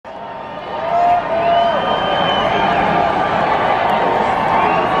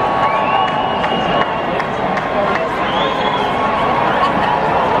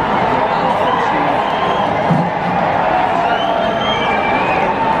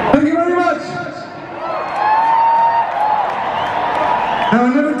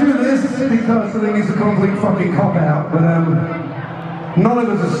because I think it's a complete fucking cop-out, but none of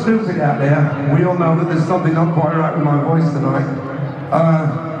us are stupid out there. We all know that there's something not quite right with my voice tonight.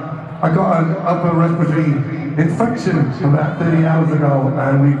 I got an upper respiratory infection about 30 hours ago,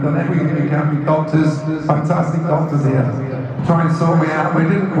 and we've done everything we can with doctors, fantastic doctors here, to try and sort me out, but it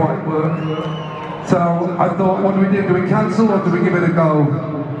didn't quite work. So I thought, what do we do? Do we cancel or do we give it a go?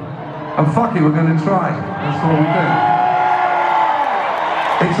 And fuck it, we're going to try. That's what we do.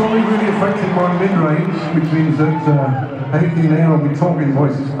 It's only really affecting my mid-range, which means that anything there will be talking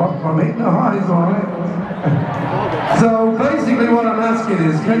voices. Fuck, I'm hitting the highs, alright? So basically what I'm asking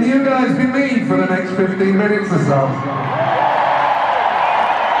is, can you guys be me for the next 15 minutes or so?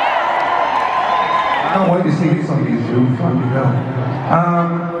 I can't wait to see this on YouTube, fucking hell.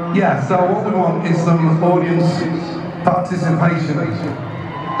 Yeah, so what we want is some audience participation.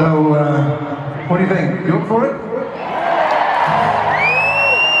 So, what do you think? You up for it?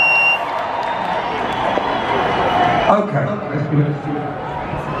 Okay, let's do it.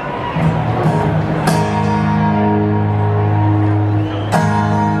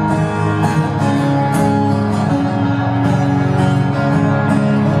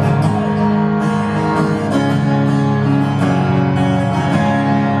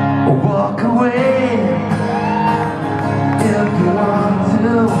 Walk away if you want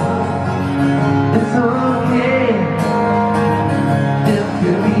to. It's okay if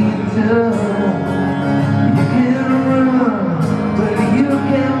you need to. You can run, but you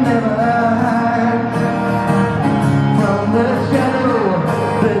can never hide from the shadow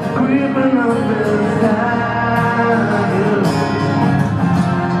that's creeping up.